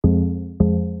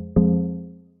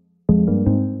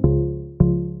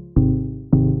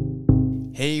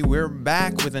We're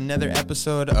back with another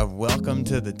episode of Welcome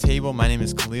to the Table. My name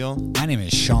is Khalil. My name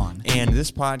is Sean. And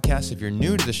this podcast, if you're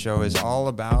new to the show, is all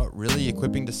about really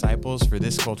equipping disciples for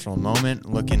this cultural moment,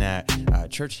 looking at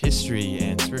church history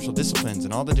and spiritual disciplines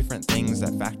and all the different things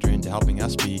that factor into helping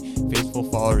us be faithful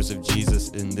followers of Jesus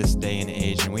in this day and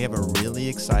age. And we have a really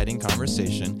exciting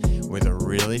conversation with a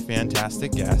really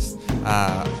fantastic guest,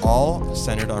 all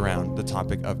centered around the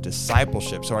topic of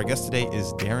discipleship. So our guest today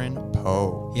is Darren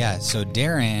Poe. Yeah, so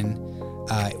Darren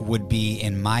would be,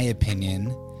 in my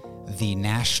opinion, the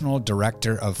National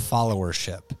Director of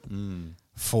Followership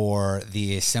for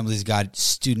the Assemblies of God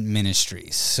Student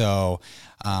Ministries. So,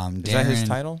 Darren, is that his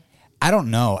title? I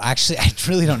don't know. Actually, I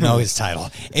really don't know his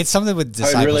title. It's something with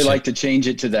discipleship. I'd really like to change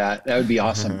it to that. That would be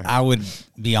awesome. I would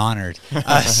be honored.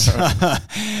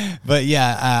 But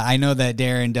yeah, I know that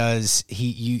Darren does.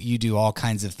 You do all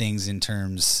kinds of things in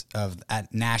terms of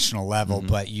at national level,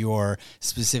 but you're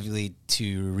specifically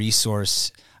to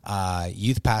resource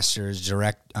youth pastors,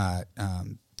 direct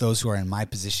those who are in my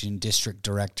position, district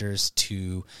directors,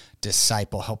 to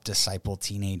help disciple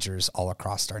teenagers all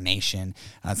across our nation.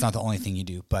 It's not the only thing you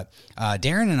do, but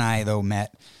Darren and I, though,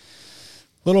 met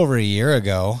a little over a year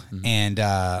ago, and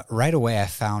right away I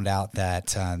found out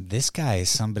that this guy is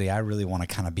somebody I really want to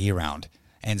kind of be around.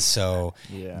 And so,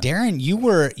 Darren, you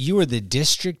were the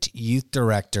district youth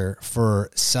director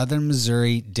for Southern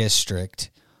Missouri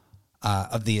District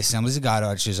of the Assemblies of God,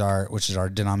 which is our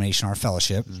denomination, our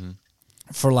fellowship.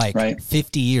 For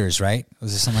 50 years, right?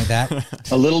 Was it something like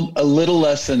that? a little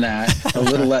less than that.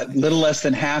 little less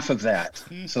than half of that.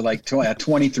 So like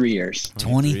 23 years.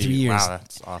 23 years. Wow,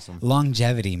 that's awesome.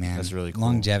 Longevity, man. That's really cool.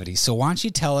 Longevity. So why don't you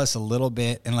tell us a little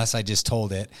bit, unless I just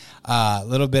told it, a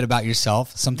little bit about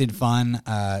yourself, something fun,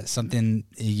 something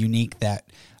unique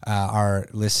that our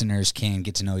listeners can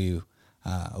get to know you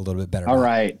a little bit better. All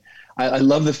right. I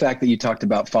love the fact that you talked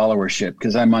about followership,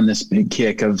 because I'm on this big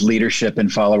kick of leadership and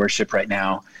followership right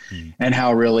now, and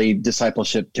how really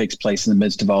discipleship takes place in the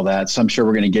midst of all that. So I'm sure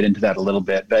we're going to get into that a little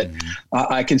bit. But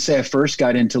I can say I first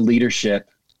got into leadership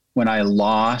when I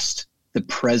lost the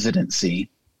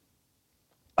presidency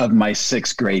of my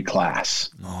 6th grade class.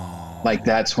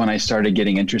 That's when I started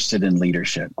getting interested in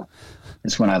leadership.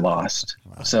 It's when I lost.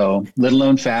 Wow. So little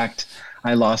known fact,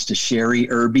 I lost to Sherry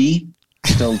Irby.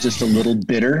 Still just a little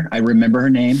bitter. I remember her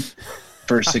name,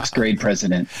 for 6th grade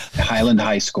president, Highland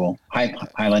High School,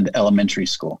 Highland Elementary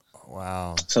School.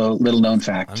 Wow. So little known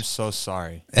fact. I'm so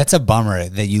sorry. That's a bummer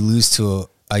that you lose to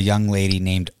a young lady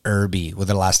named Irby with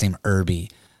her last name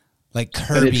Irby. Like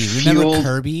Kirby. Remember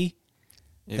Kirby?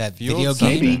 That video game?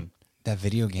 Maybe. That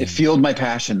video game. It fueled my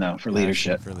passion, though, for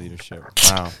leadership.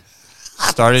 Wow.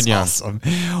 Started young. Awesome.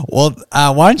 Well,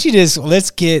 why don't you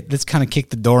let's kind of kick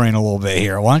the door in a little bit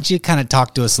here. Why don't you kind of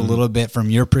talk to us a little bit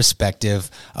from your perspective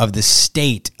of the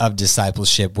state of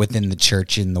discipleship within the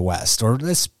church in the West, or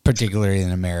this particularly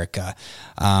in America,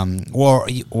 or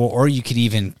you could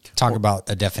even talk about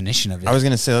a definition of it. I was going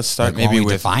to say, let's start maybe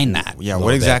with define that. Yeah,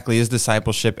 what exactly is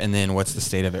discipleship, and then what's the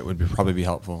state of it would probably be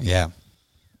helpful. Yeah.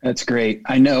 That's great.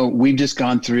 I know we've just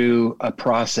gone through a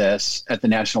process at the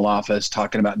national office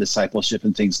talking about discipleship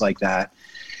and things like that.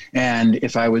 And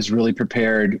if I was really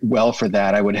prepared well for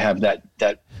that, I would have that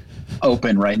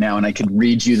open right now, and I could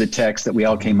read you the text that we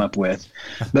all came up with.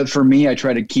 But for me, I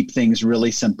try to keep things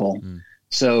really simple.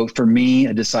 So for me,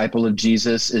 a disciple of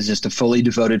Jesus is just a fully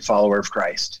devoted follower of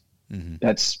Christ.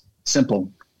 That's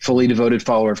simple, fully devoted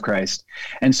follower of Christ.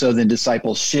 And so the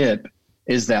discipleship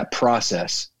is that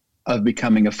process of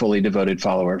becoming a fully devoted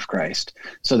follower of Christ.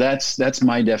 So that's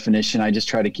my definition. I just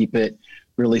try to keep it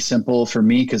really simple for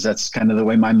me, because that's kind of the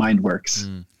way my mind works.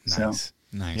 Nice.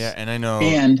 Yeah, and I know.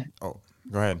 And go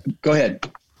ahead. Go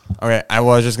ahead. Okay, I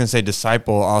was just going to say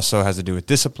disciple also has to do with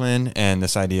discipline and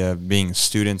this idea of being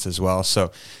students as well.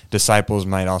 So disciples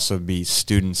might also be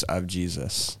students of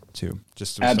Jesus too.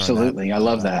 Absolutely. I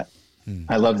love that.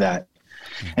 I love that.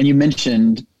 And you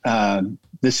mentioned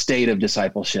the state of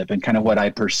discipleship and kind of what I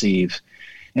perceive.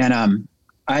 And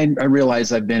I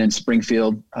realize I've been in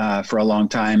Springfield for a long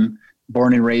time,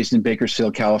 born and raised in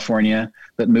Bakersfield, California,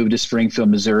 but moved to Springfield,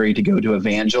 Missouri to go to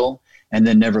Evangel, and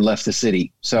then never left the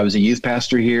city. So I was a youth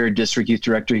pastor here, district youth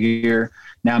director here.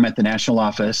 Now I'm at the national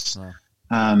office.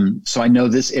 So I know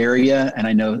this area, and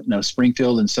I know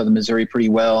Springfield and Southern Missouri pretty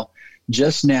well.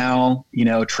 Just now,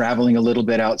 traveling a little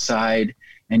bit outside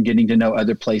and getting to know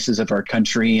other places of our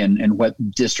country and what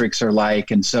districts are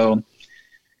like. And so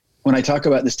when I talk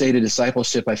about the state of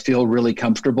discipleship, I feel really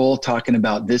comfortable talking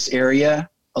about this area,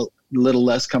 a little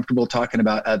less comfortable talking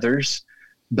about others.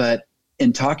 But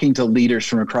in talking to leaders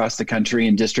from across the country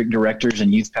and district directors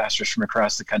and youth pastors from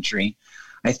across the country,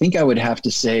 I think I would have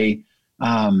to say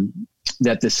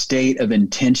that the state of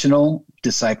intentional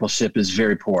discipleship is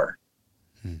very poor.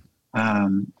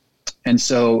 And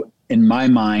so in my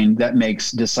mind, that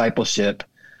makes discipleship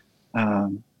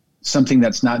something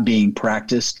that's not being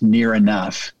practiced near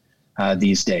enough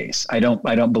these days. I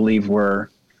don't believe we're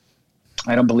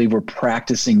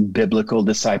practicing biblical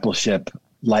discipleship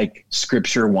like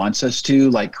Scripture wants us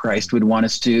to, like Christ would want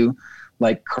us to,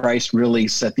 like Christ really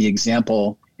set the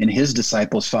example in his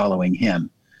disciples following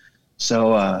him.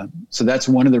 So that's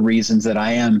one of the reasons that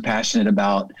I am passionate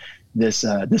about this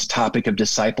topic of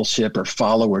discipleship or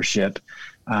followership,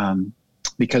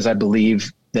 because I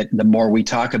believe that the more we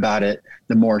talk about it,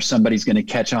 the more somebody's going to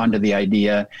catch on to the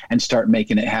idea and start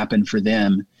making it happen for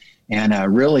them. And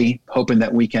really hoping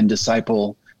that we can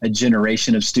disciple a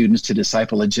generation of students to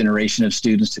disciple a generation of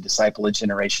students to disciple a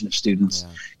generation of students,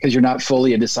 because you're not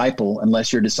fully a disciple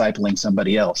unless you're discipling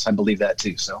somebody else. I believe that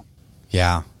too. So,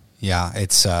 yeah,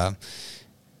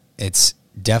 it's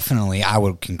definitely, I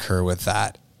would concur with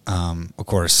that. Of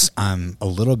course, I'm a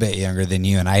little bit younger than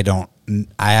you, and I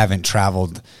haven't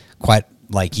traveled quite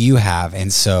like you have.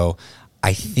 And so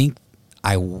I think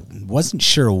I wasn't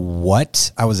sure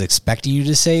what I was expecting you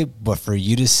to say, but for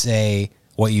you to say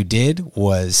what you did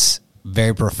was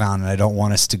very profound. And I don't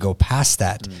want us to go past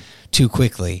that too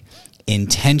quickly.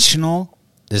 Intentional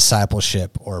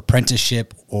discipleship or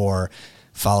apprenticeship or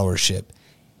followership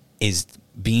is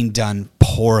being done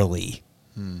poorly.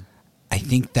 I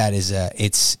think that is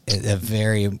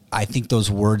I think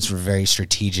those words were very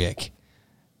strategic.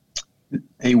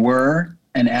 They were.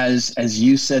 And as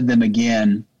you said them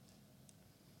again,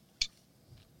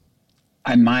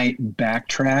 I might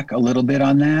backtrack a little bit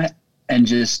on that and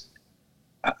just,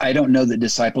 I don't know that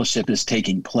discipleship is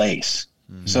taking place.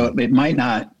 So it might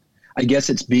not, I guess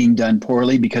it's being done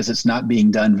poorly because it's not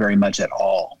being done very much at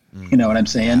all. You know what I'm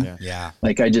saying? Yeah.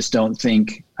 Like, I just don't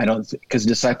think, because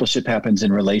discipleship happens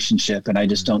in relationship, and I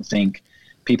just don't think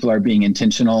people are being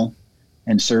intentional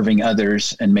and serving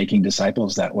others and making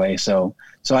disciples that way. So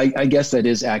I guess that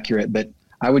is accurate, but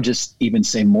I would just even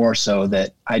say more so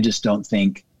that I just don't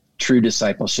think true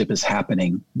discipleship is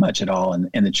happening much at all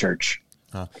in the church,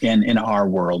 in our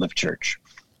world of church.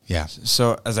 Yeah.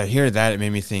 So as I hear that, it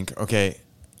made me think, okay,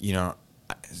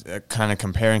 kind of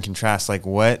compare and contrast, like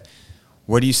what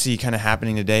do you see kind of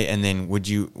happening today? And then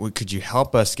could you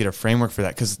help us get a framework for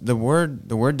that? Because the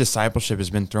word discipleship has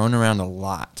been thrown around a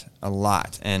lot.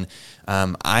 And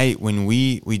when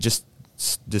we just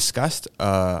discussed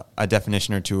a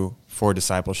definition or two for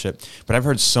discipleship, but I've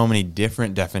heard so many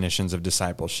different definitions of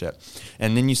discipleship.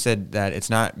 And then you said that it's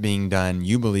not being done,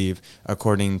 you believe,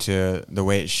 according to the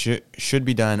way it should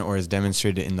be done or is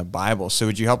demonstrated in the Bible. So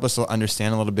would you help us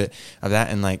understand a little bit of that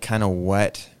and like kind of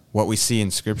what we see in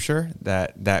Scripture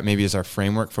that maybe is our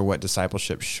framework for what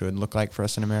discipleship should look like for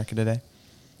us in America today?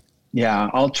 Yeah,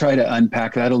 I'll try to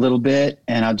unpack that a little bit,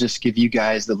 and I'll just give you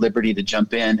guys the liberty to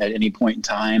jump in at any point in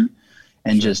time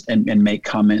and just and make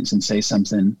comments and say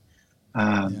something.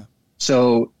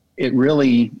 So it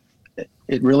really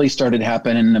started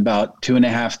happening about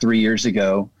 2.5, 3 years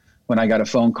ago when I got a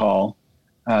phone call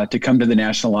to come to the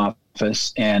national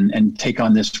office and take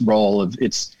on this role of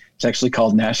it's actually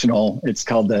called it's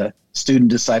called the Student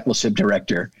Discipleship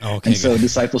Director. Okay, and so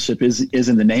discipleship is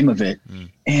in the name of it.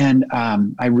 And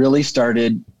I really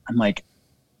started, I'm like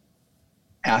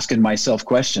asking myself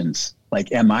questions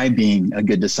like, am I being a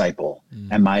good disciple?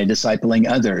 Am I discipling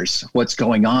others? What's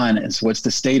going on? What's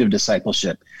the state of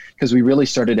discipleship? Because we really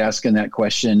started asking that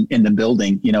question in the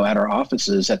building, at our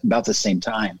offices at about the same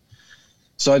time.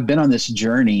 So I've been on this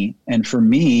journey, and for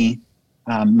me,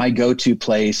 my go-to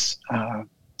place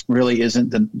really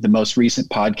isn't the most recent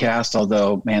podcast,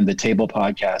 although, man, the Table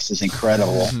podcast is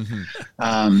incredible.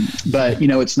 But,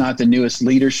 it's not the newest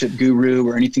leadership guru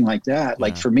or anything like that.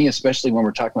 Like for me, especially when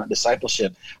we're talking about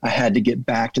discipleship, I had to get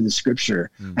back to the Scripture.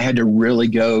 I had to really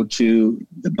go to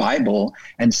the Bible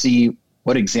and see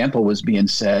what example was being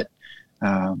set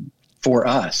for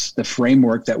us, the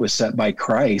framework that was set by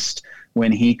Christ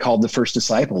when he called the first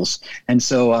disciples. And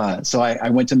so I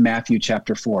went to Matthew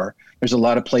chapter 4. There's a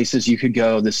lot of places you could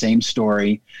go, the same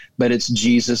story, but it's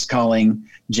Jesus calling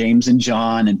James and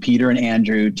John and Peter and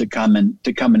Andrew to come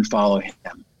and follow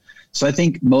him. So I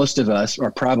think most of us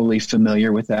are probably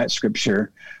familiar with that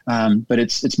scripture, but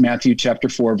it's Matthew chapter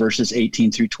 4, verses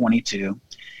 18 through 22.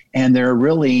 And there are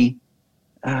really,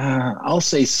 I'll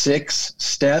say 6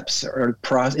 steps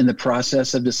in the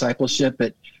process of discipleship,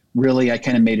 but really I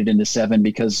kind of made it into 7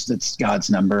 because it's God's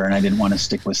number and I didn't want to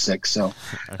stick with 6. So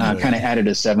kind of added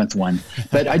a 7th one.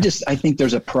 But I think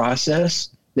there's a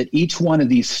process that each one of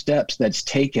these steps that's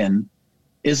taken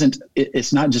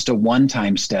it's not just a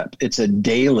one-time step. It's a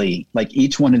daily, like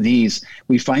each one of these,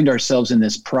 we find ourselves in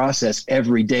this process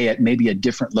every day at maybe a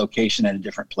different location at a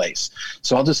different place.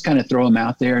 So I'll just kind of throw them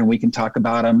out there and we can talk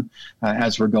about them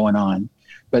as we're going on.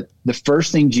 But the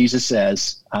first thing Jesus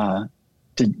says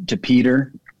to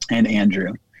Peter and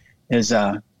Andrew is,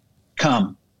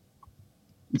 come.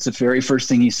 It's the very first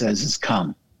thing he says is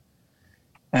come.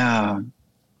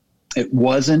 It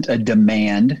wasn't a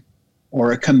demand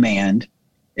or a command.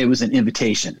 It was an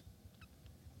invitation.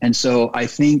 And so I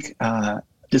think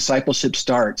discipleship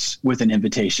starts with an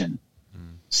invitation.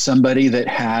 Somebody that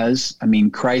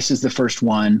Christ is the first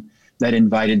one that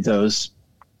invited those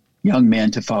young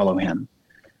men to follow him.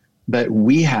 But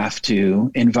we have to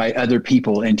invite other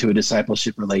people into a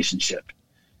discipleship relationship.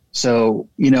 So,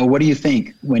 what do you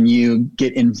think when you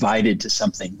get invited to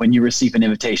something, when you receive an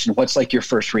invitation? What's like your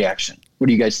first reaction? What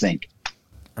do you guys think?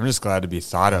 I'm just glad to be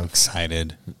thought of.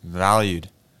 Excited. Valued.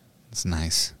 It's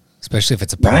nice. Especially if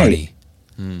it's a party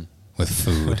with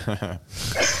food.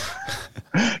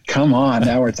 Come on,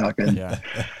 now we're talking. Yeah.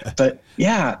 But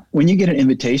yeah, when you get an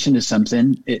invitation to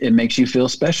something, it makes you feel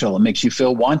special. It makes you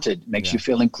feel wanted. It makes you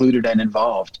feel included and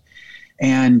involved.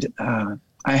 And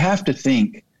I have to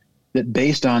think that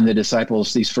based on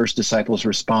these first disciples'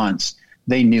 response,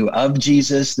 they knew of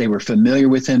Jesus. They were familiar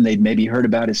with him. They'd maybe heard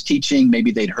about his teaching.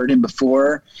 Maybe they'd heard him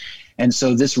before. And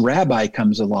so this rabbi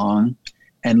comes along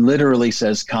and literally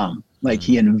says, come. Like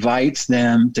he invites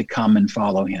them to come and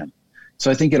follow him. So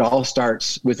I think it all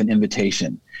starts with an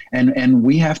invitation. And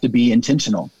we have to be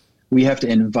intentional. We have to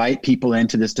invite people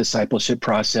into this discipleship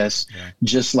process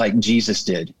just like Jesus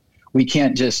did. We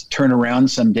can't just turn around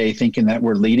someday thinking that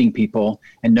we're leading people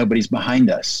and nobody's behind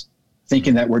us,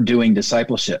 thinking that we're doing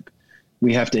discipleship.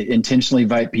 We have to intentionally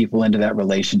invite people into that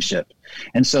relationship.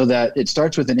 And so that it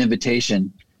starts with an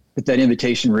invitation, but that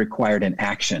invitation required an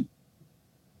action.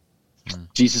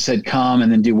 Jesus said, come,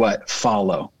 and then do what?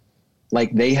 Follow.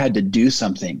 Like they had to do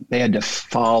something. They had to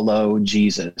follow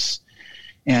Jesus.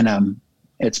 And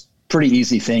it's a pretty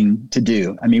easy thing to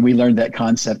do. I mean, we learned that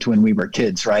concept when we were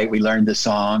kids, right? We learned the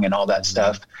song and all that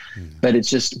stuff. But it's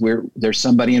just there's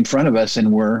somebody in front of us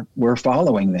and we're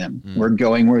following them. We're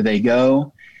going where they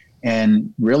go.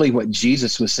 And really what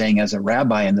Jesus was saying as a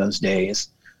rabbi in those days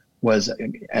was,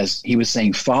 as he was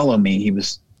saying, follow me, he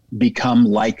was become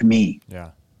like me. Yeah.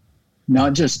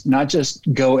 Not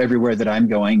just go everywhere that I'm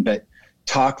going, but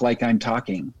talk like I'm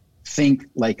talking, think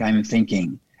like I'm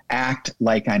thinking, act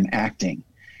like I'm acting.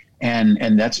 And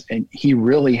he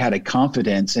really had a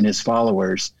confidence in his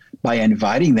followers by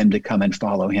inviting them to come and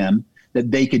follow him, that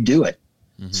they could do it.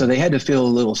 So they had to feel a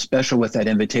little special with that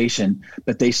invitation,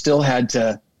 but they still had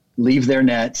to leave their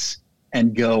nets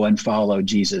and go and follow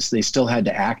Jesus. They still had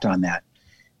to act on that.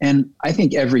 And I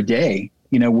think every day,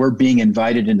 we're being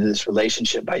invited into this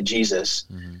relationship by Jesus,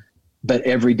 but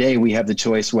every day we have the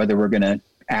choice whether we're going to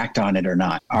act on it or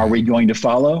not. Are we going to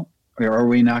follow or are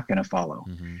we not going to follow?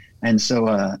 And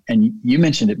so, and you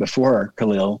mentioned it before,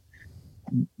 Khalil,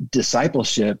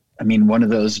 discipleship. I mean, one of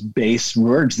those base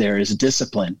words there is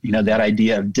discipline, that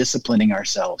idea of disciplining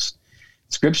ourselves.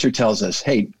 Scripture tells us,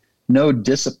 hey, no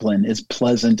discipline is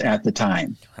pleasant at the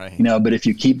time, right. But if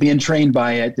you keep being trained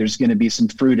by it, there's going to be some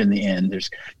fruit in the end. There's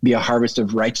be a harvest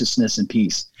of righteousness and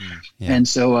peace. Yeah. And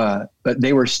so, but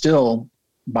they were still,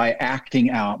 by acting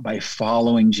out, by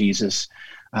following Jesus,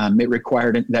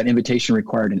 that invitation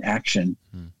required an action.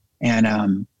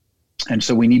 And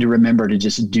so we need to remember to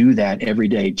just do that every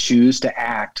day. Choose to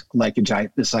act like a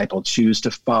disciple, choose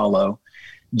to follow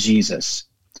Jesus.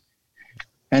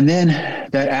 And then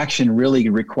that action really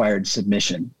required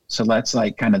submission. So that's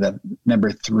like kind of the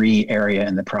number 3 area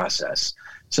in the process.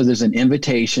 So there's an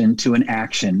invitation to an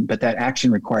action, but that action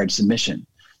required submission.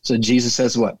 So Jesus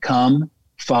says what? Come,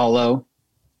 follow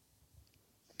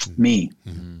me.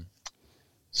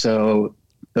 So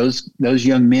those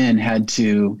young men had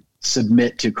to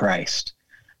submit to Christ.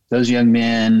 Those young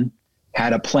men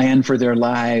had a plan for their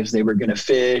lives. They were going to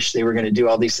fish. They were going to do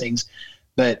all these things.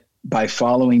 But by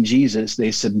following Jesus,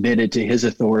 they submitted to his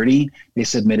authority. They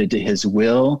submitted to his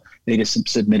will. They just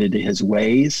submitted to his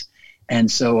ways. And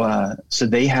so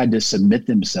they had to submit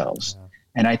themselves. Yeah.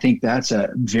 And I think that's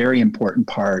a very important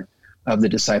part of the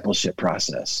discipleship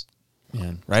process.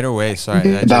 Man, right away. Sorry.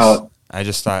 I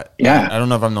just thought, I don't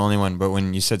know if I'm the only one, but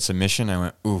when you said submission, I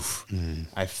went, oof.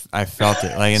 I felt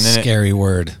it. Like, and then scary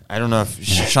word. I don't know if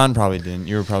Sean probably didn't.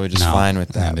 You were probably just fine with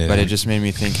that. But it just made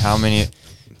me think how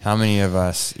many of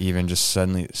us even just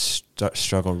suddenly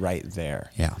struggle right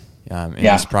there. Yeah. In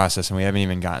this process, and we haven't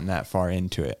even gotten that far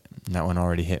into it. And that one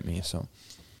already hit me. So,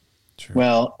 true.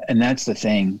 Well, and that's the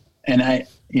thing. And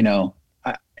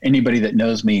anybody that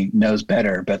knows me knows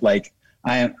better, but like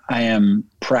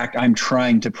I'm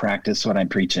trying to practice what I'm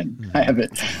preaching.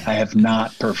 I have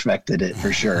not perfected it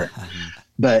for sure.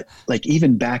 But like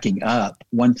even backing up,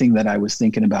 one thing that I was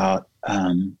thinking about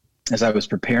as I was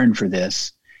preparing for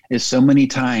this is so many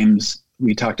times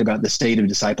we talked about the state of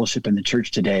discipleship in the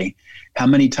church today. How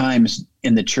many times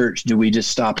in the church do we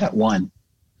just stop at one?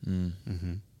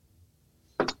 Mm-hmm.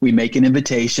 We make an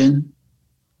invitation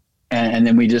and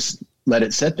then we just let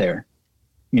it sit there.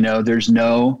 You know, there's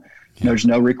no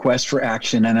request for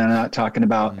action. And I'm not talking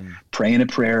about praying a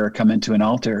prayer or coming to an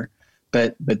altar,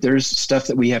 but there's stuff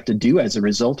that we have to do as a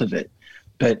result of it.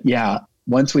 But yeah,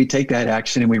 once we take that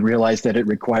action and we realize that it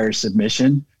requires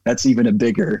submission, that's even a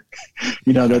bigger,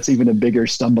 that's even a bigger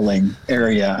stumbling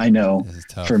area, I know,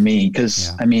 for me.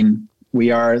 Because I mean,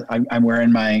 I'm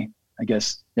wearing I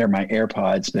guess they're my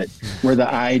AirPods, but we're the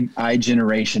I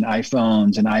generation,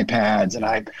 iPhones and iPads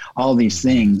and all these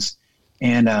things.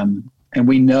 And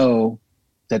we know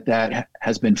that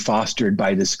has been fostered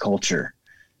by this culture.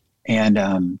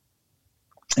 And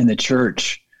in the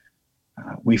church,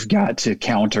 we've got to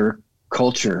counter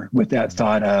culture with that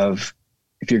thought of,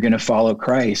 if you're going to follow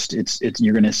Christ,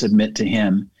 you're going to submit to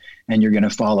him and you're going to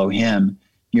follow him.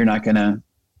 You're not going to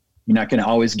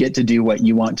always get to do what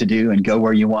you want to do and go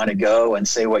where you want to go and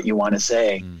say what you want to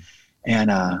say.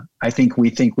 And I think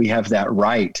we have that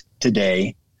right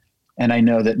today. And I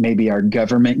know that maybe our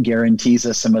government guarantees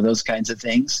us some of those kinds of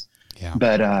things,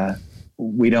 but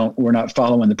we're not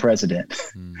following the president.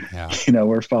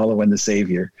 We're following the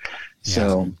Savior. Yeah.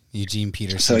 So Eugene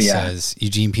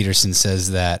Peterson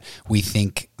says that we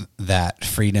think that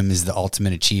freedom is the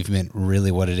ultimate achievement. Really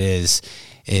what it is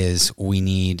we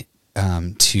need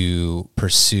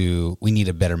we need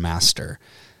a better master.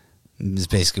 Is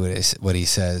basically what he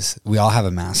says. We all have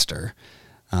a master.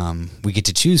 We get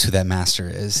to choose who that master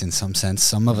is in some sense.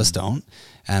 Some of us don't.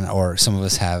 Or some of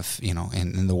us have,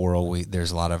 in the world,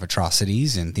 there's a lot of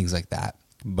atrocities and things like that.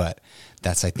 But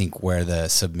that's, I think, where the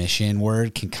submission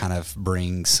word can kind of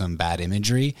bring some bad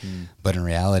imagery. But in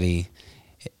reality,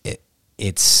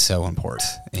 it's so important.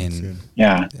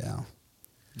 Yeah,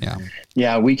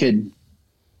 we could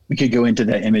go into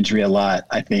that imagery a lot,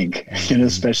 I think,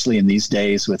 especially in these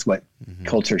days with what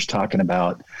culture's talking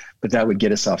about. But that would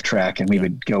get us off track, and we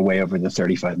would go way over the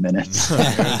 35 minutes.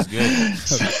 That's good.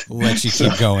 We'll let you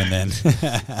keep going then.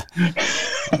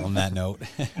 On that note.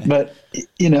 But,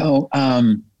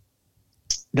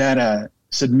 that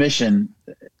submission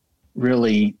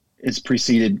really is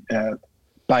preceded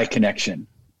by connection.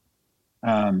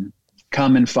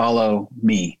 Come and follow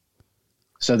me.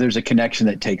 So there's a connection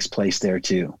that takes place there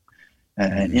too.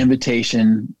 An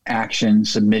invitation, action,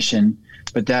 submission,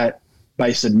 but that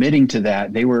by submitting to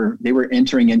that, they were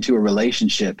entering into a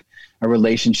relationship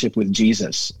with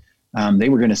Jesus. They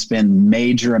were going to spend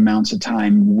major amounts of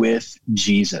time with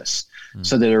Jesus.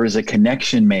 So that there was a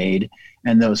connection made,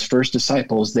 and those first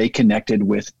disciples, they connected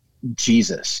with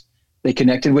Jesus. They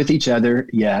connected with each other,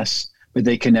 yes, but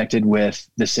they connected with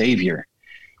the Savior.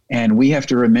 And we have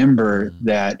to remember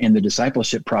that in the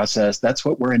discipleship process, that's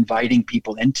what we're inviting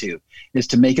people into, is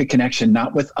to make a connection,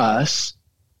 not with us,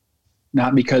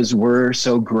 not because we're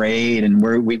so great and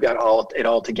we've got it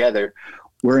all together.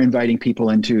 We're inviting people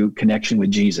into connection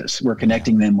with Jesus. We're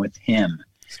connecting them with him.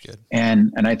 That's good.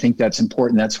 And I think that's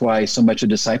important. That's why so much of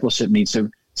discipleship needs to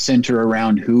center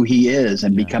around who he is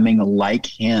and becoming like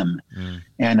him.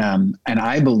 And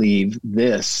I believe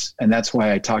this, and that's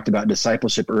why I talked about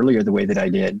discipleship earlier the way that I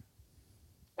did.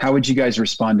 How would you guys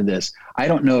respond to this? I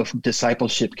don't know if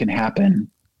discipleship can happen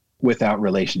without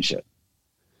relationship.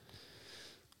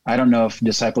 I don't know if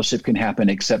discipleship can happen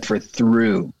except for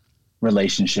through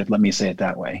relationship. Let me say it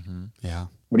that way. Yeah.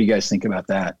 What do you guys think about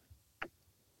that?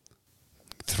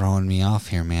 Throwing me off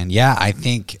here, man. Yeah, I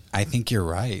think you're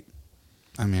right.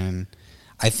 I mean,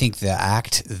 I think the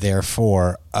act,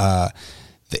 therefore,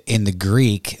 in the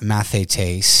Greek,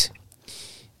 mathetes,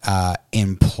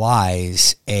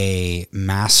 implies a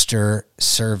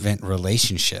master-servant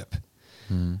relationship.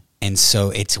 And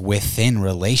so it's within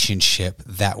relationship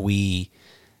that we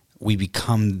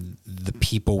become the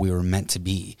people we were meant to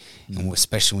be. And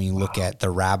especially when you look at the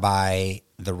rabbi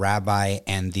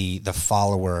and the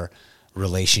follower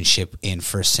relationship in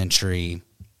first century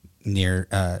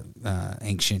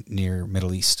ancient Near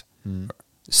Middle East.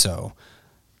 So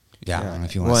I don't know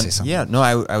if you want to say something. Yeah, no,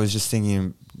 I was just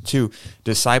thinking too,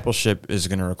 discipleship is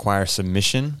going to require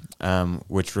submission,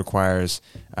 which requires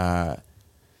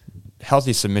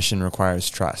healthy submission requires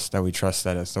trust, that we trust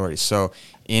that authority. So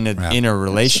in a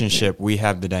relationship, we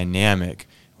have the dynamic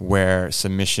where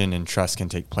submission and trust can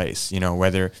take place.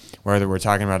 Whether we're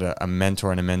talking about a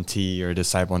mentor and a mentee or a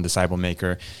disciple and disciple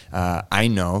maker, I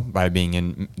know by being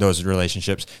in those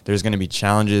relationships, there's going to be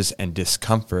challenges and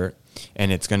discomfort,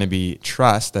 and it's going to be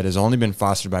trust that has only been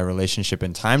fostered by relationship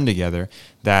and time together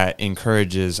that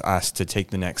encourages us to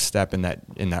take the next step in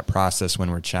that process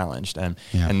when we're challenged. And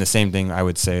the same thing I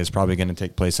would say is probably going to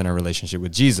take place in our relationship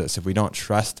with Jesus. If we don't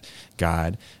trust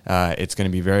God, it's going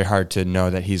to be very hard to know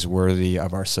that he's worthy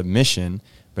of our submission.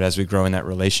 But as we grow in that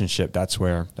relationship, that's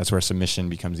where submission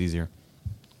becomes easier.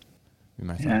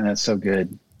 Yeah, that's so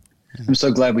good. I'm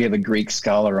so glad we have a Greek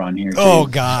scholar on here, too. Oh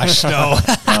gosh, no!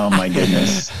 Oh my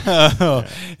goodness! I'm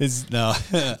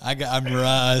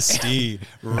rusty.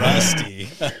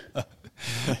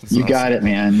 You got it,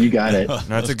 man. You got it.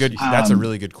 No, that's a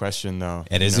really good question, though.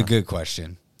 It is a good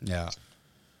question. Yeah.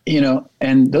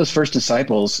 And those first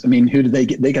disciples, I mean, who did they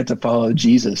get? They got to follow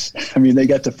Jesus. I mean, they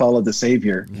got to follow the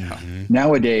Savior. Yeah.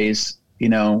 Nowadays,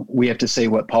 we have to say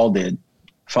what Paul did: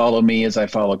 "Follow me as I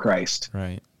follow Christ."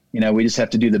 Right. We just have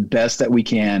to do the best that we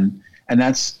can. And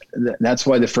that's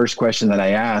why the first question that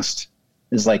I asked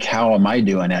is like, how am I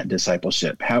doing at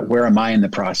discipleship? Where am I in the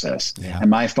process? Yeah.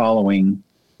 Am I following,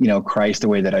 Christ the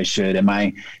way that I should? Am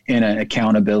I in an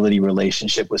accountability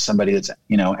relationship with somebody that's,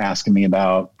 asking me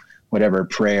about whatever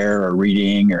prayer or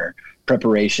reading or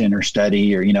preparation or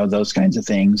study or, those kinds of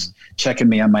things, checking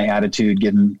me on my attitude,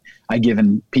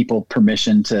 giving people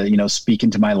permission to, speak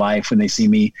into my life when they see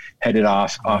me headed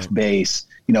off base.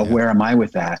 Where am I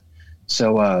with that?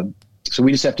 So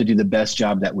we just have to do the best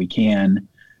job that we can,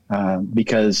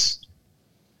 because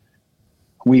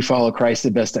we follow Christ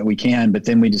the best that we can, but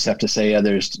then we just have to say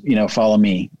others, follow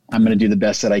me. I'm going to do the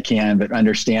best that I can, but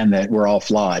understand that we're all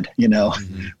flawed.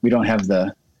 Mm-hmm. We don't have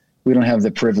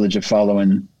the privilege of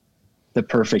following the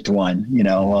perfect one,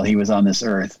 while he was on this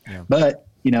earth. Yeah. But,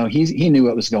 he knew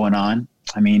what was going on.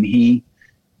 I mean,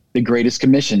 the greatest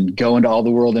commission, go into all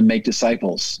the world and make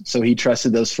disciples. So he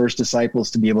trusted those first disciples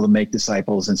to be able to make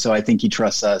disciples. And so I think he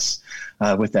trusts us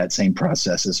with that same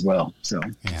process as well. So,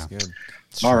 yeah.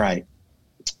 All right.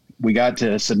 We got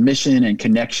to submission and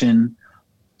connection.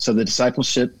 So the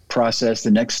discipleship process,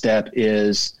 the next step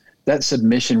is that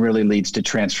submission really leads to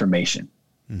transformation.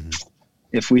 Mm-hmm.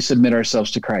 If we submit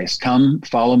ourselves to Christ, come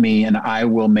follow me and I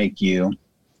will make you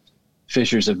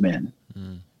fishers of men.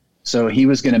 Mm. So he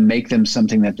was going to make them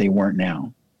something that they weren't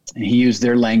now. And he used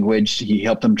their language. He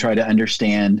helped them try to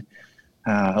understand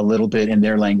a little bit in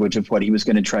their language of what he was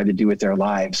going to try to do with their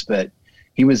lives. But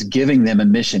he was giving them a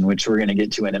mission, which we're going to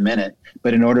get to in a minute.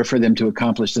 But in order for them to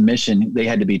accomplish the mission, they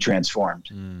had to be transformed.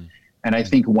 Mm. And I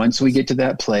think once we get to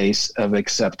that place of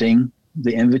accepting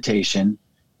the invitation,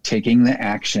 taking the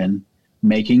action,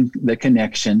 making the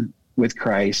connection with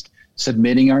Christ,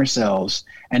 submitting ourselves,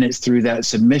 and it's through that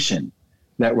submission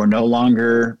that we're no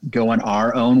longer going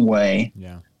our own way,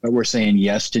 but we're saying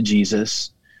yes to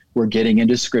Jesus. We're getting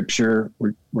into Scripture.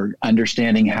 We're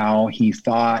understanding how he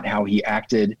thought, how he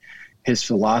acted, his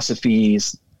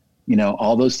philosophies,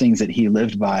 all those things that he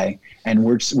lived by. And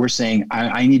we're saying,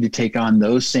 I need to take on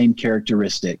those same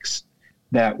characteristics,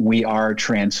 that we are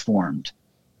transformed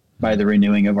by the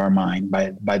renewing of our mind,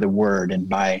 by the word, and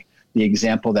by the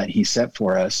example that he set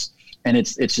for us. And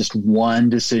it's just one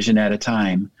decision at a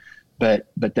time. But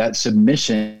that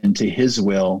submission to his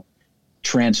will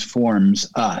transforms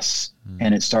us.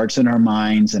 And it starts in our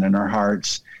minds and in our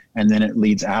hearts, and then it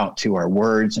leads out to our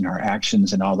words and our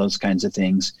actions and all those kinds of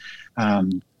things.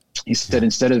 He said,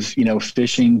 instead of,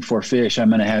 fishing for fish, I'm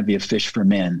going to have you fish for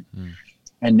men.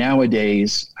 And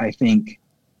nowadays, I think,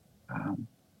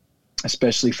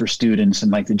 especially for students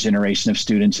and like the generation of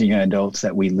students and young adults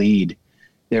that we lead,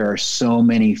 there are so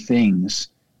many things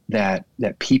that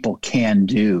people can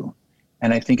do.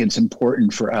 And I think it's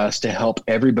important for us to help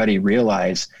everybody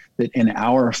realize that in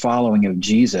our following of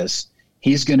Jesus,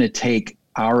 he's going to take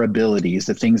our abilities,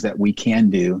 the things that we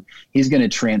can do, he's going to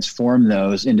transform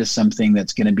those into something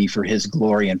that's going to be for his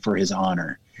glory and for his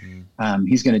honor.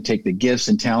 He's going to take the gifts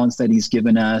and talents that he's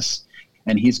given us,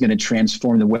 and he's going to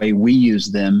transform the way we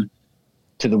use them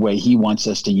to the way he wants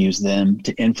us to use them,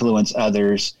 to influence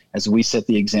others as we set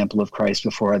the example of Christ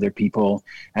before other people,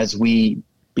 as we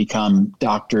become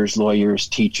doctors, lawyers,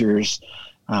 teachers,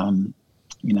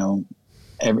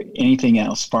 anything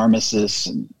else, pharmacists,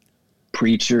 and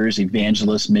preachers,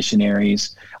 evangelists,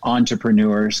 missionaries,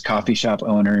 entrepreneurs, coffee shop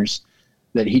owners,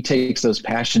 that he takes those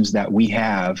passions that we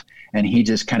have and he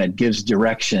just kind of gives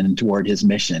direction toward his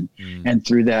mission. And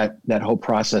through that whole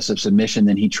process of submission,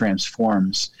 then he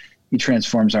transforms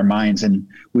our minds and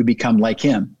we become like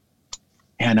him.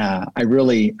 And I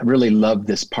really love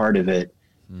this part of it,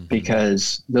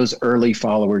 because those early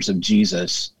followers of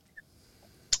Jesus,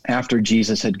 after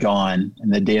Jesus had gone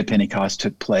and the day of Pentecost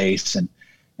took place,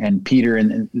 and Peter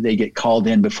and they get called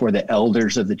in before the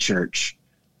elders of the church.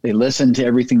 They listen to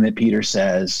everything that Peter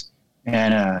says.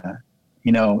 And,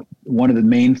 one of the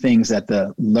main things that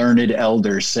the learned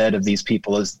elders said of these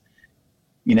people is,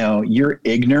 you're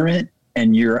ignorant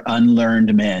and you're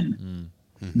unlearned men,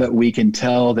 but we can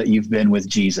tell that you've been with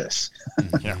Jesus.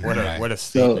 Yeah. What a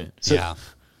statement.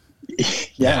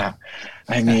 Yeah.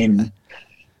 I mean,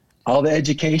 all the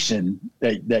education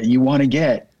that you want to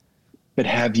get, but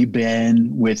have you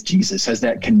been with Jesus? Has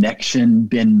that connection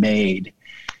been made?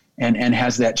 And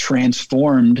has that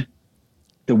transformed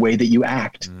the way that you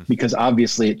act? Because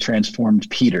obviously it transformed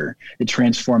Peter. It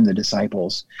transformed the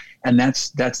disciples. And that's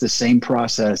the same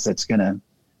process it's going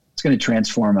to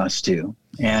transform us too.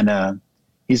 And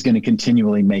he's going to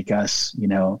continually make us,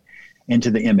 into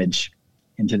the image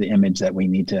that we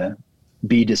need to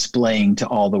be displaying to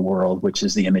all the world, which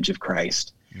is the image of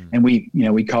Christ. And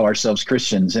we call ourselves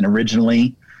Christians, and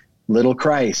originally little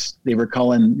Christ. They were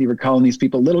calling these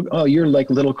people you're like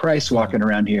little Christ walking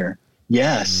around here.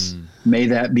 Yes. May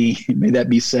that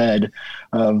be said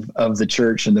of the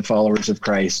church and the followers of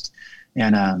Christ.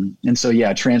 And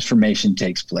so, transformation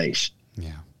takes place.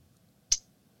 Yeah.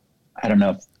 I don't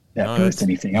know if that goes to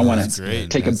anything. I want to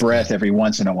take a breath every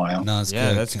once in a while. No, it's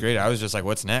good. That's great. I was just like,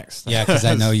 what's next? Yeah. Cause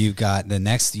I know you've got the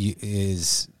next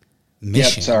is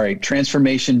mission.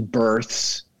 Transformation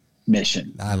births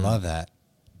mission. I love that.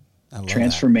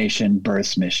 Transformation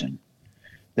births mission.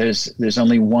 There's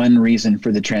only one reason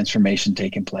for the transformation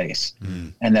taking place,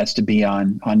 and that's to be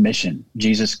on mission.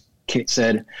 Jesus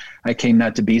said, I came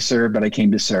not to be served, but I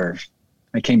came to serve.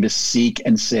 I came to seek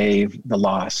and save the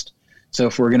lost. So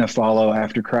if we're going to follow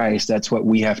after Christ, that's what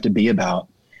we have to be about.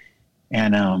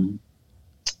 And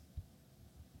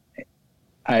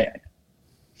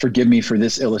forgive me for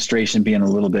this illustration being a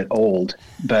little bit old,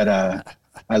 but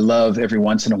I love every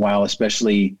once in a while,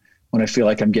 especially when I feel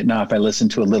like I'm getting off, I listen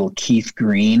to a little Keith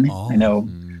Green. I know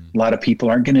a lot of people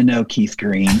aren't going to know Keith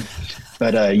Green,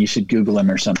 but you should Google him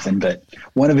or something. But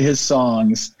one of his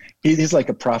songs, he's like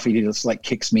a prophet. He just like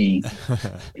kicks me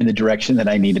in the direction that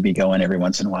I need to be going every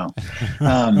once in a while.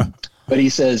 But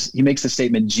he makes the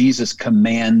statement, Jesus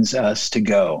commands us to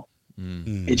go.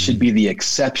 It should be the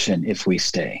exception if we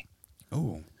stay.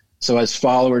 Oh. So as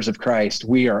followers of Christ,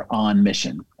 we are on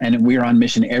mission, and we are on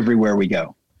mission everywhere we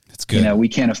go. That's good. We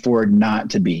can't afford not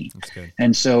to be. That's good.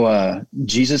 And so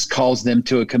Jesus calls them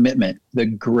to a commitment, the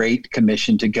Great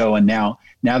Commission to go. And now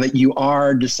that you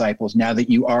are disciples, now that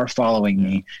you are following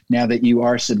me, now that you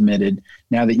are submitted,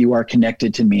 now that you are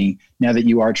connected to me, now that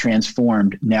you are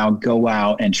transformed, now go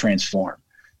out and transform.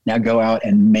 Now go out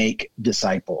and make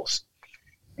disciples.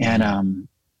 And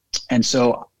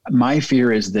so my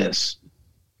fear is this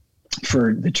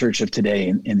for the church of today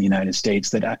in the United States,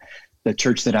 the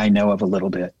church that I know of a little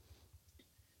bit,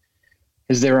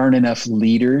 is there aren't enough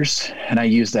leaders, and I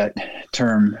use that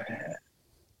term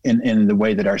in the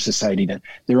way that our society does.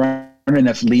 There aren't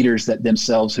enough leaders that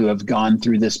themselves who have gone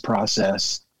through this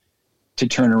process to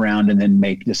turn around and then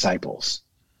make disciples.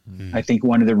 I think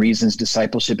one of the reasons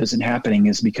discipleship isn't happening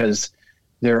is because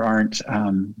there aren't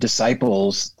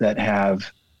disciples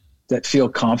that feel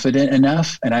confident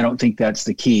enough, and I don't think that's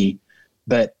the key,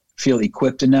 but feel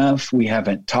equipped enough. We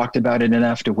haven't talked about it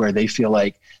enough to where they feel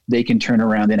like they can turn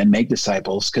around and make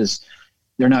disciples because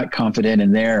they're not confident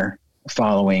in their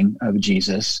following of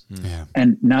Jesus. Yeah.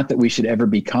 And not that we should ever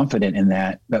be confident in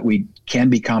that, but we can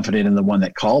be confident in the one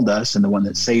that called us and the one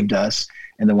that saved us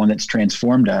and the one that's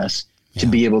transformed us to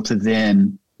be able to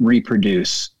then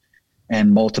reproduce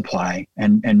and multiply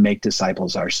and make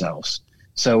disciples ourselves.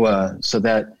 So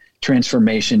that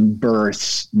transformation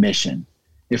births mission.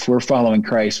 If we're following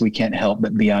Christ, we can't help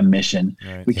but be on mission.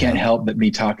 Right. We can't help but be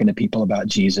talking to people about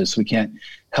Jesus. We can't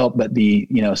help but be,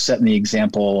 setting the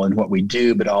example in what we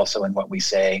do, but also in what we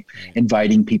say,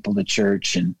 inviting people to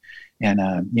church and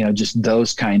just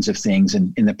those kinds of things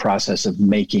in the process of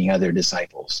making other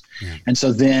disciples. Yeah. And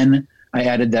so then I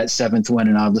added that seventh one,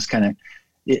 and I'll just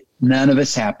none of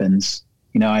this happens.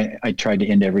 I tried to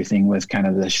end everything with kind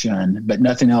of the shun, but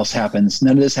nothing else happens.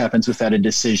 None of this happens without a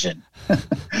decision.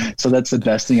 So that's the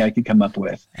best thing I could come up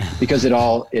with, because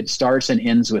it starts and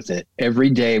ends with it. Every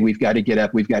day we've got to get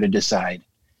up. We've got to decide.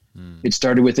 It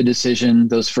started with a decision.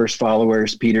 Those first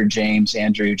followers, Peter, James,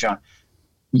 Andrew, John.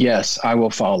 Yes, I will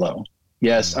follow.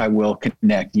 Yes, I will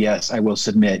connect. Yes, I will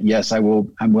submit. Yes,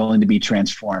 I'm willing to be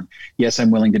transformed. Yes, I'm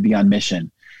willing to be on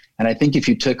mission. And I think if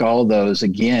you took all those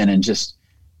again and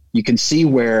you can see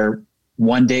where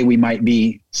one day we might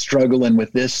be struggling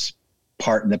with this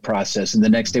part in the process. And the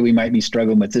next day we might be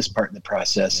struggling with this part in the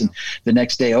process. And the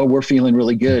next day, oh, we're feeling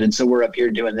really good. And so we're up here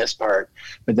doing this part,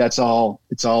 but it's all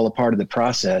a part of the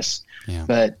process. Yeah.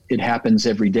 But it happens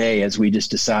every day as we just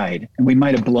decide. And we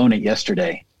might have blown it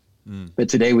yesterday, but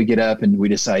today we get up and we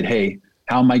decide, hey,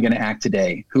 how am I going to act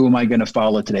today? Who am I going to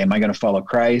follow today? Am I going to follow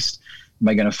Christ? Am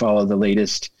I going to follow the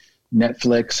latest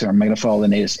Netflix, or am I going to follow the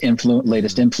latest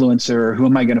influencer? Who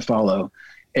am I going to follow?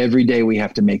 Every day we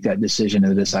have to make that decision in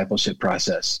the discipleship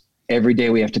process. Every day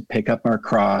we have to pick up our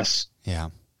cross,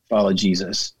 follow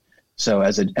Jesus. So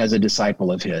as a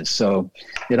disciple of his, so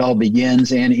it all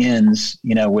begins and ends,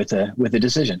 with a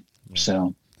decision. Yeah.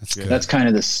 So that's kind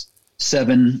of the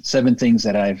seven things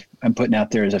that I'm putting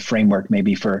out there as a framework,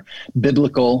 maybe for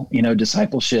biblical,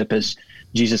 discipleship, as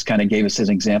Jesus kind of gave us his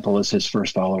example as his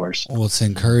first followers. Well, it's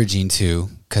encouraging too,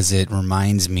 because it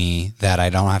reminds me that I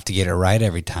don't have to get it right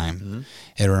every time. Mm-hmm.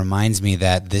 It reminds me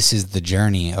that this is the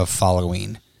journey of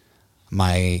following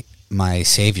my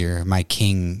Savior, my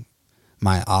King,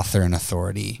 my author and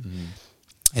authority,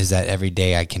 is that every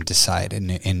day I can decide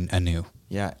anew.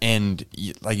 Yeah. And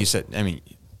like you said, I mean,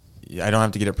 I don't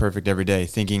have to get it perfect every day.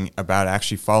 Thinking about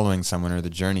actually following someone or the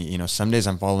journey, some days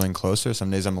I'm following closer,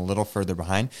 some days I'm a little further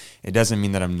behind. It doesn't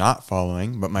mean that I'm not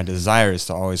following, but my desire is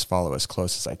to always follow as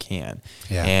close as I can.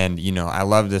 Yeah. And, I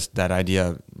love that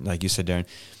idea, like you said, Darren,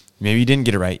 maybe you didn't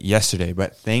get it right yesterday,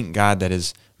 but thank God that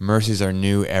his mercies are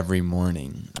new every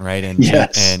morning, right? And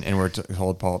yes. and we're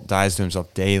told Paul dies to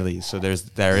himself daily. So there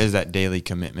is that daily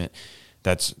commitment.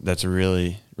 That's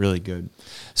really, really good.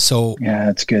 So yeah,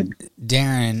 that's good.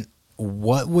 Darren,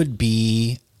 what would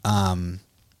be, I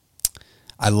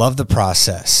love the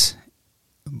process.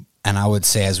 And I would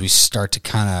say, as we start to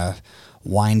kind of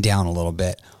wind down a little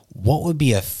bit, what would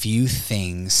be a few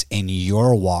things in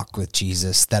your walk with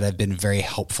Jesus that have been very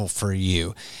helpful for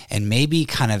you? And maybe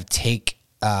kind of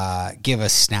give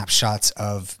us snapshots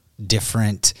of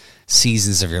different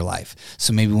seasons of your life.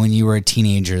 So maybe when you were a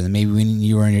teenager, then maybe when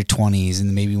you were in your 20s,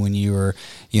 and maybe when you were,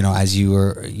 as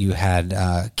you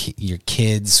had your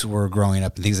kids were growing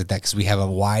up and things like that, because we have a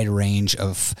wide range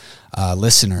of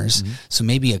listeners. Mm-hmm. So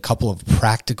maybe a couple of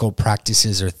practical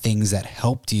practices or things that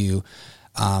helped you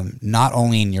not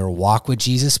only in your walk with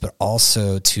Jesus, but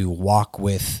also to walk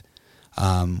with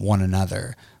one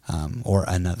another or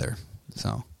another.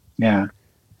 So yeah.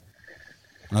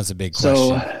 That's a big question.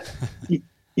 So,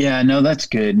 yeah, no, that's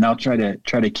good. And I'll try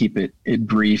to keep it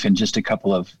brief and just a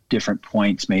couple of different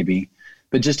points maybe.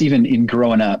 But just even in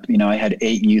growing up, I had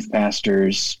 8 youth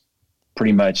pastors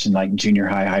pretty much in like junior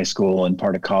high school, and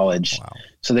part of college. Wow.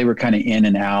 So they were kind of in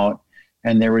and out.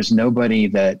 And there was nobody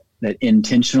that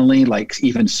intentionally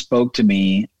even spoke to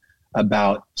me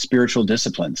about spiritual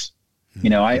disciplines.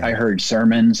 Mm-hmm. I heard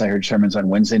sermons. I heard sermons on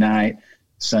Wednesday night,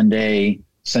 Sunday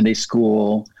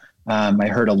school. I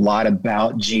heard a lot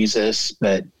about Jesus,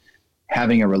 but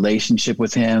having a relationship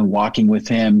with him, walking with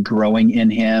him, growing in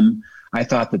him, I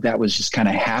thought that was just kind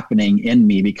of happening in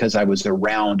me because I was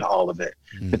around all of it,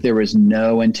 but there was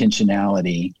no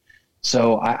intentionality.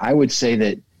 So I would say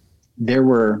that there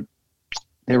were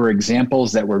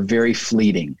examples that were very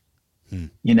fleeting,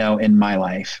 in my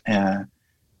life,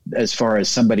 as far as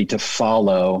somebody to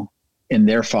follow in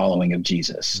their following of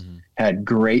Jesus. Mm-hmm. Had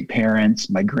great parents.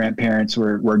 My grandparents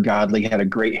were godly, had a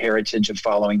great heritage of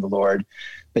following the Lord,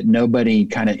 but nobody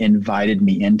kind of invited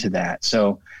me into that.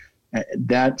 So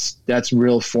that's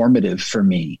real formative for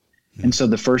me. Mm-hmm. And so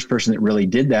the first person that really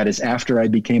did that is after I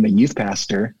became a youth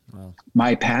pastor. Wow.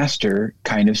 My pastor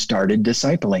kind of started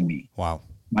discipling me. Wow.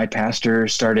 My pastor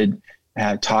started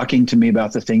talking to me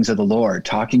about the things of the Lord,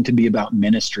 talking to me about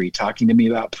ministry, talking to me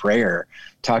about prayer,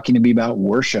 talking to me about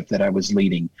worship that I was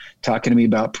leading, talking to me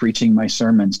about preaching my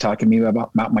sermons, talking to me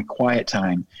about my quiet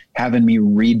time, having me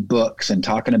read books and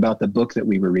talking about the book that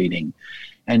we were reading.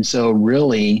 And so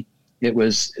really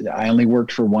I only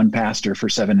worked for one pastor for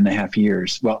 7.5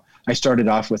 years. Well, I started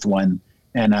off with one,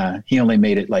 and he only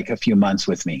made it like a few months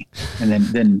with me. And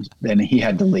then he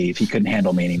had to leave. He couldn't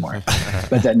handle me anymore.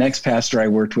 But that next pastor I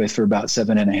worked with for about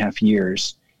 7.5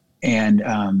 years. And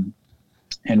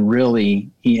really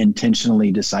he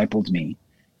intentionally discipled me.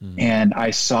 Mm-hmm. And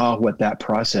I saw what that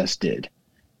process did.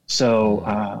 So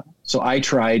I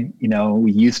tried,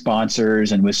 with youth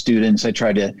sponsors and with students, I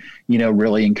tried to,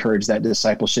 really encourage that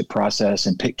discipleship process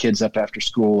and pick kids up after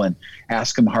school and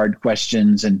ask them hard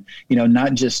questions, and,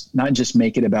 not just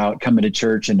make it about coming to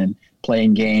church and then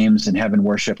playing games and having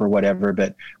worship or whatever,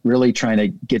 but really trying to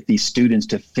get these students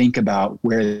to think about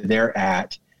where they're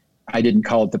at. I didn't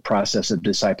call it the process of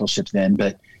discipleship then,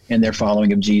 but in their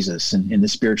following of Jesus and in the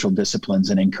spiritual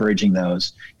disciplines, and encouraging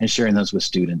those and sharing those with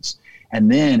students. And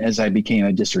then as I became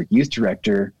a district youth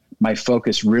director, my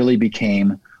focus really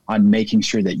became on making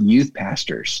sure that youth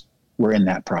pastors were in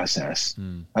that process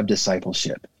of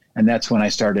discipleship. And that's when I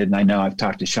started, and I know I've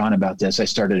talked to Sean about this, I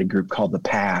started a group called The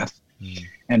Path.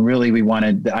 And really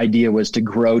the idea was to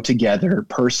grow together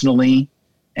personally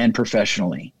and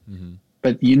professionally.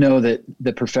 But you know that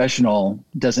the professional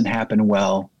doesn't happen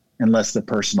well unless the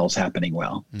personal's happening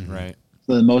well. Right.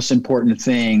 So the most important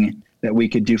thing that we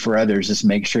could do for others is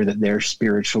make sure that they're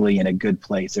spiritually in a good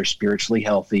place. They're spiritually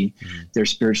healthy. They're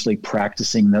spiritually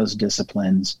practicing those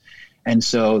disciplines. And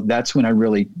so that's when I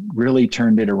really, really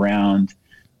turned it around.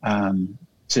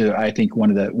 To, I think one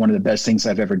of the best things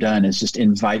I've ever done is just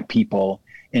invite people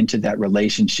into that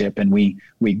relationship. And we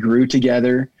grew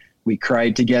together. We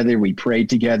cried together. We prayed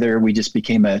together. We just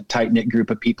became a tight-knit group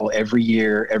of people every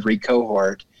year, every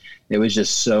cohort. It was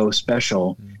just so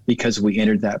special because we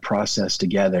entered that process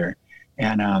together.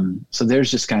 And so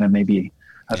there's just kind of maybe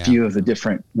a few of the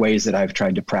different ways that I've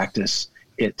tried to practice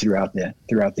it throughout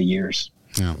the years.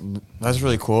 Yeah. That's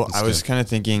really cool. That's I was kind of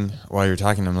thinking while you were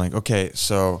talking, I'm like, okay,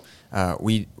 so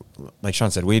we, like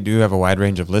Sean said, we do have a wide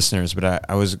range of listeners, but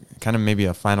I was kind of maybe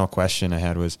a final question I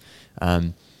had was,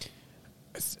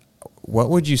 what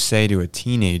would you say to a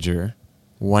teenager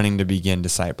wanting to begin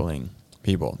discipling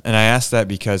people? And I ask that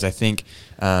because I think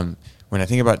when I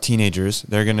think about teenagers,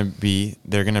 they're going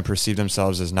to perceive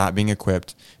themselves as not being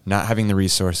equipped, not having the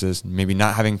resources, maybe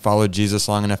not having followed Jesus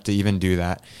long enough to even do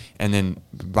that. And then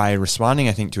by responding,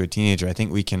 I think, to a teenager, I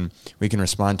think we can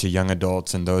respond to young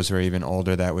adults and those who are even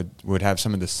older that would have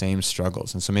some of the same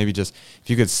struggles. And so maybe just if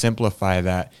you could simplify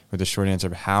that with a short answer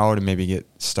of how to maybe get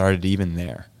started even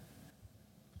there.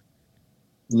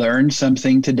 Learn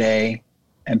something today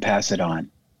and pass it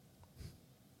on.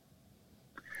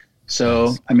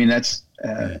 So, I mean, that's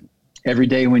every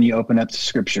day when you open up the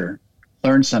scripture,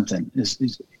 learn something.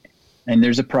 And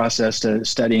there's a process to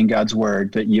studying God's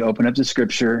word, but you open up the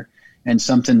scripture and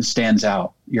something stands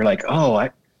out. You're like, oh,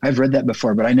 I've read that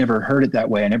before, but I never heard it that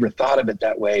way. I never thought of it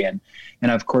that way. And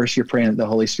of course, you're praying that the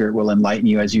Holy Spirit will enlighten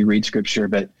you as you read scripture.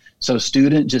 But so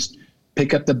student, just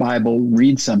pick up the Bible,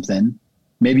 read something.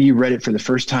 Maybe you read it for the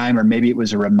first time, or maybe it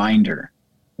was a reminder.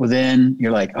 Well, then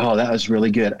you're like, oh, that was really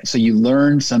good. So you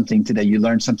learned something today. You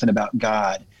learned something about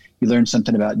God. You learned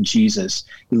something about Jesus.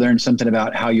 You learned something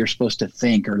about how you're supposed to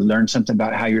think, or learn something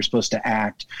about how you're supposed to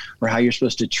act, or how you're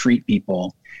supposed to treat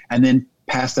people, and then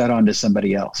pass that on to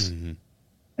somebody else.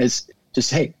 It's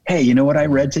just, hey, you know what I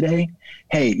read today?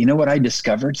 Hey, you know what I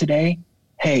discovered today?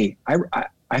 Hey,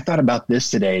 I thought about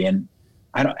this today, and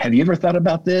have you ever thought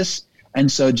about this? And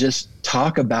so just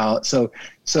talk about, so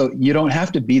you don't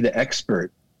have to be the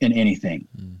expert in anything.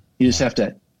 You just have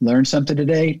to learn something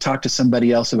today, talk to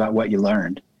somebody else about what you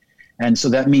learned. And so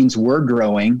that means we're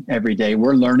growing every day.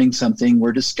 We're learning something,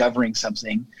 we're discovering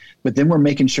something, but then we're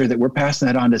making sure that we're passing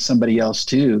that on to somebody else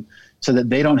too, so that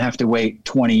they don't have to wait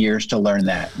 20 years to learn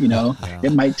that. You know,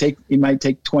 it might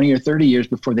take 20 or 30 years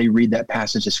before they read that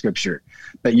passage of scripture,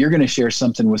 but you're going to share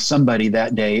something with somebody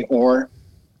that day, or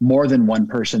more than one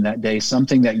person that day,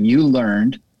 something that you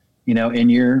learned, you know, in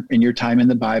your time in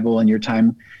the Bible, and your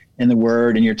time in the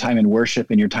Word, and your time in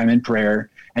worship, and your time in prayer,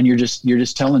 and you're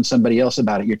just telling somebody else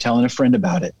about it. You're telling a friend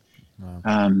about it.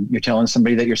 Wow. You're telling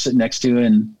somebody that you're sitting next to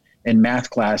in math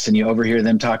class, and you overhear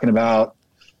them talking about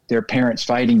their parents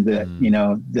fighting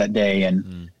that day,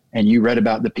 and you read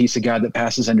about the peace of God that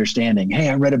passes understanding. Hey,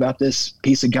 I read about this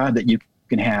peace of God that you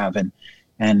can have,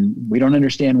 and we don't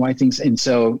understand why things, and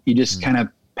so you just kind of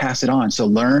pass it on. So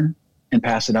learn and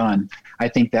pass it on. I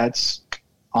think that's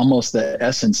almost the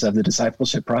essence of the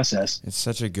discipleship process. It's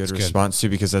such a good response too,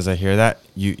 because as I hear that,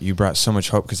 you brought so much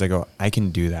hope, because I go, I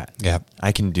can do that. Yeah,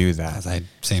 I can do that.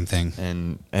 Same thing.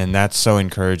 And that's so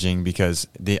encouraging, because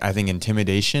I think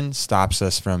intimidation stops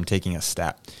us from taking a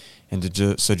step. And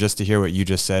so just to hear what you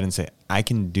just said and say, I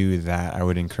can do that, I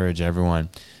would encourage everyone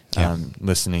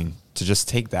listening to just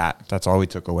take that. That's all we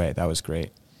took away. That was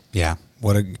great. Yeah.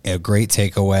 What a great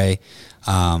takeaway.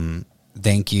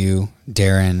 Thank you,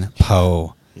 Darren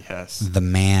Poe. Yes. The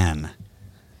man,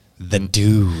 the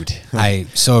dude. I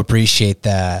so appreciate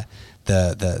the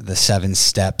 7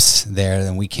 steps there.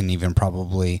 And we can even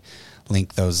probably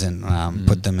link those and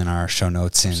put them in our show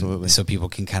notes, and Absolutely. So people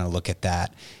can kind of look at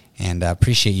that. And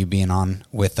appreciate you being on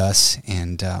with us.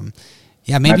 And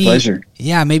maybe my pleasure.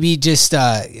 Yeah, maybe just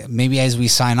maybe as we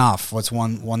sign off, what's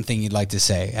one thing you'd like to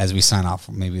say as we sign off?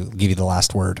 Maybe give you the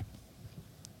last word.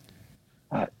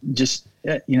 Just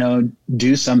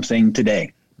do something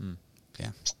today. Yeah.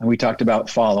 And we talked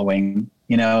about following.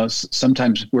 You know,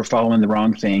 sometimes we're following the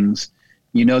wrong things.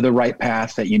 You know the right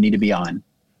path that you need to be on.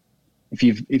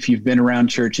 if you've been around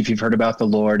church, if you've heard about the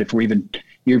Lord, if you're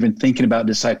even thinking about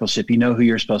discipleship, you know who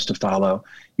you're supposed to follow,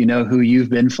 you know who you've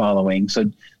been following.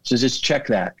 So just check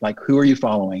that, like, who are you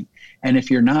following? And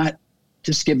if you're not,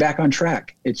 just get back on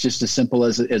track. It's just as simple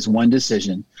as one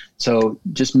decision. So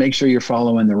just make sure you're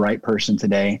following the right person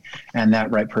today. And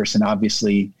that right person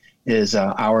obviously is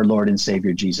our Lord and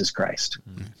Savior, Jesus Christ.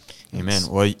 Mm-hmm. Amen.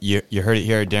 Well, you heard it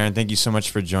here, Darren. Thank you so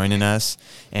much for joining us.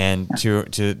 And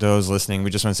to those listening, we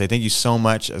just want to say thank you so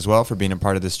much as well for being a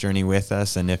part of this journey with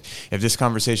us. And if this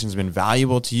conversation has been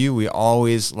valuable to you, we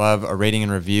always love a rating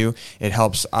and review. It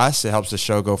helps us. It helps the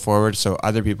show go forward so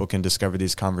other people can discover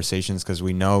these conversations, because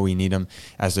we know we need them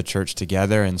as a church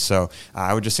together. And so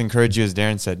I would just encourage you, as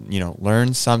Darren said,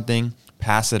 learn something,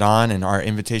 pass it on. And our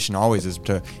invitation always is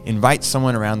to invite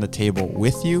someone around the table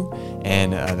with you.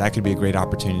 And that could be a great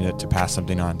opportunity to pass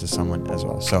something on to someone as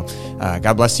well. So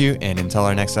God bless you. And until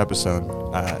our next episode,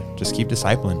 just keep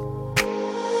discipling.